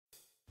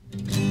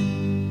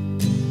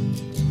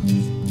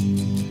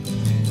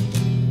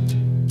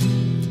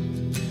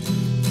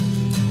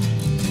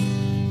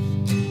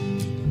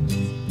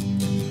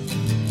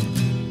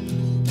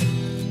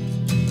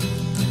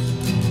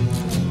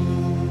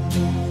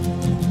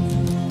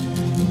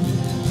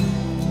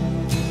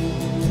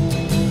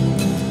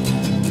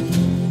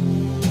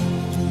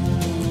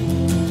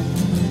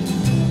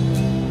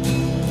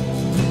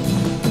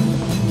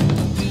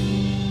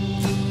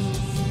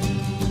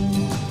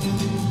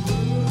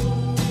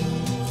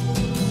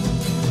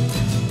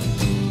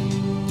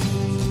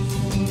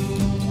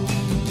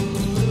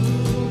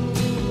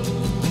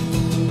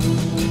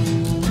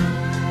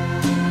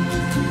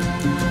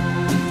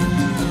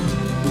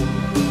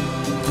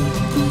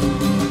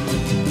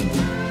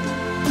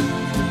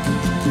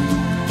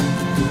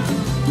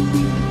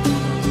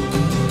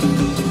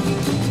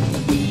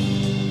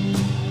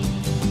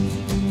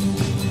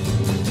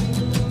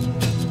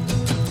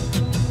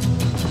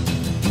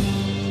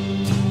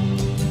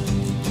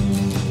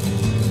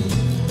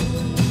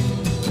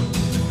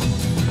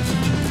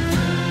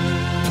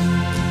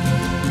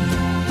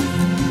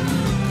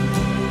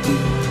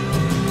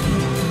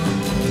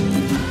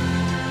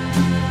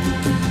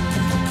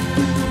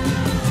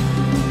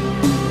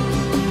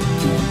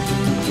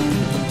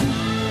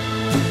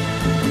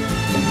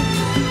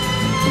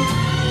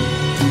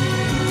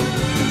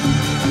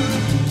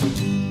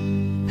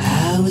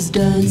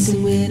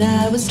dancing when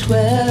I was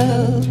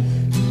 12.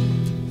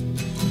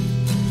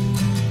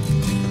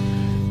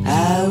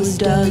 I was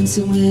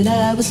dancing when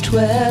I was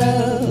 12.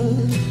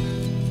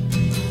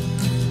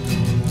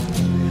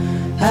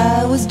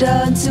 I was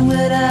dancing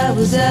when I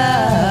was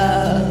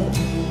out.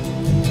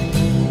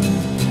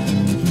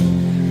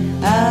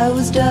 I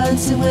was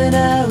dancing when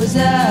I was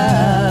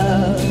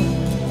out.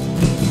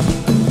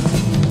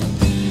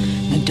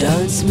 I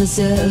danced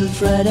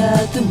myself right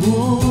out the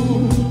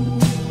womb.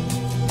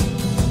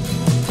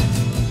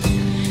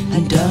 I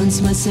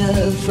danced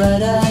myself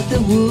right out the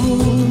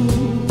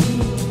womb.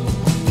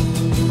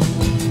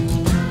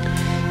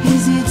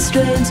 Is it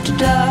strange to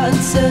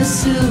dance so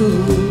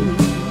soon?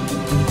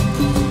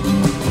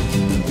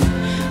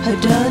 I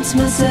danced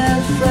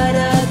myself right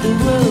out the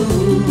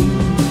womb.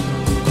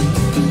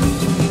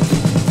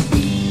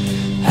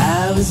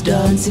 I was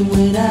dancing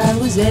when I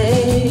was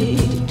 8.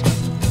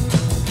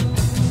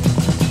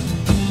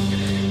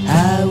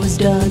 I was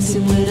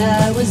dancing when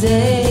I was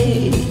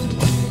 8.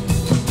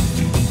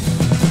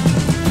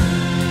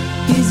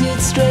 Is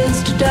it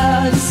strange to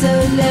dance so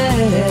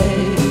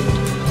late?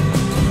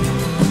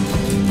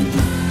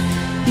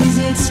 Is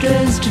it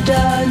strange to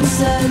dance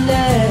so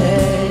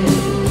late?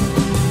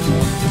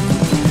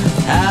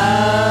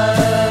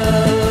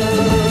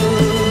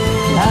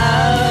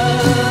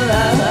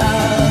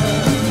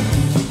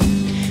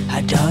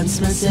 I danced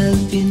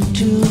myself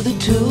into the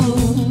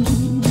tune.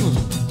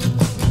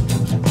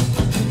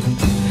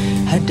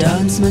 I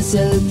danced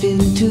myself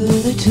into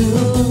the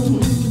tune.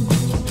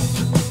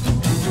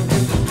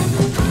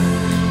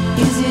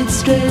 Is it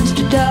strange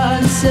to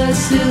dance so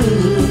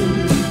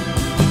soon?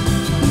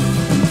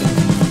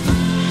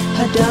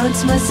 I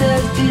danced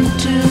myself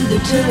into the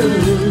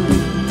tune.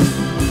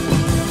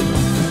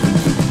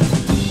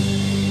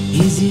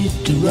 Is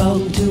it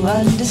wrong to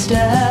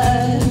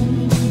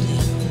understand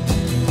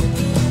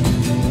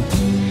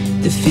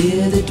the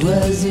fear that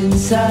dwells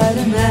inside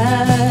a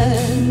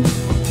man?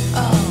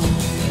 Oh,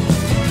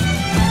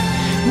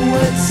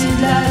 what's it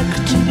like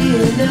to be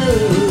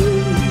alone?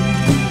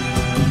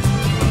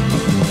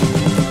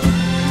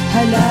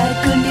 I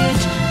liken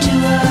it to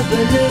a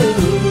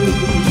balloon.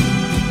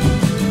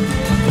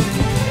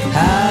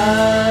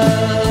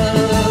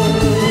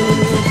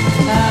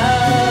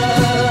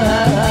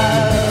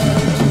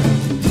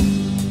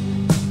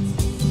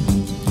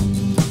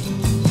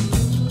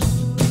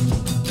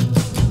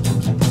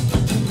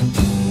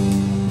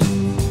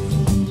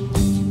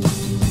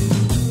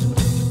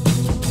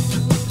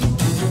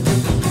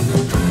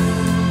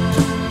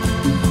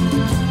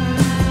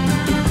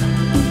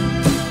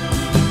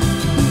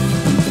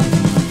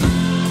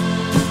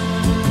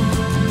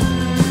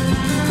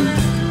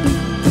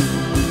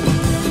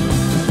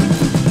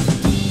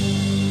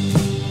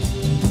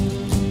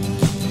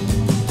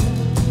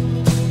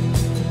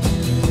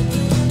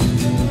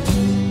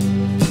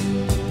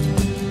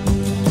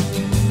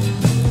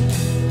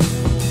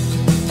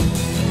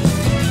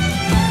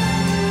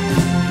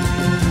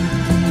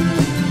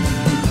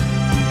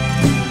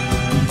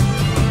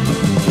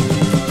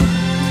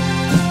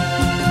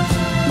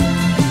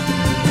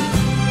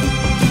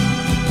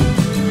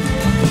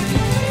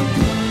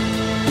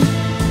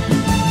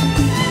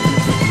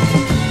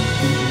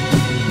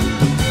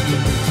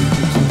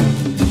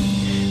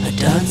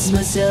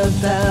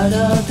 Myself out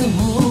of the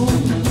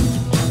womb.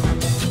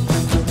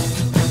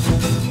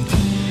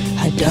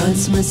 I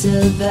dance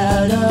myself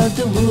out of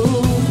the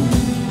womb.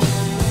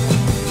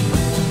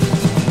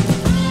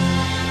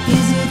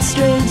 Is it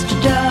strange to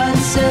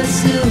dance so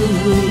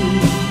soon?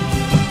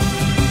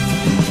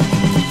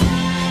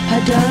 I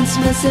dance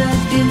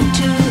myself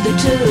into the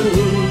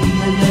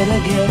tomb, and then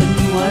again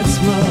once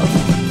more.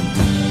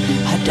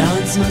 I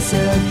dance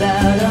myself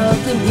out of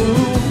the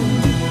womb.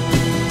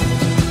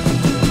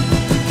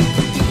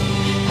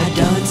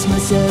 Dance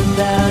myself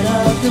out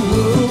of the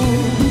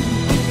womb.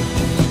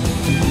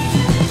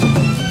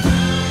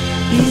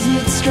 Is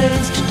it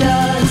strange to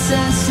dance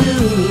so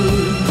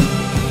soon?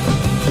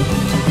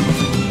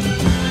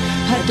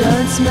 I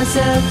dance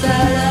myself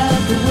out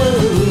of the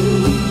womb.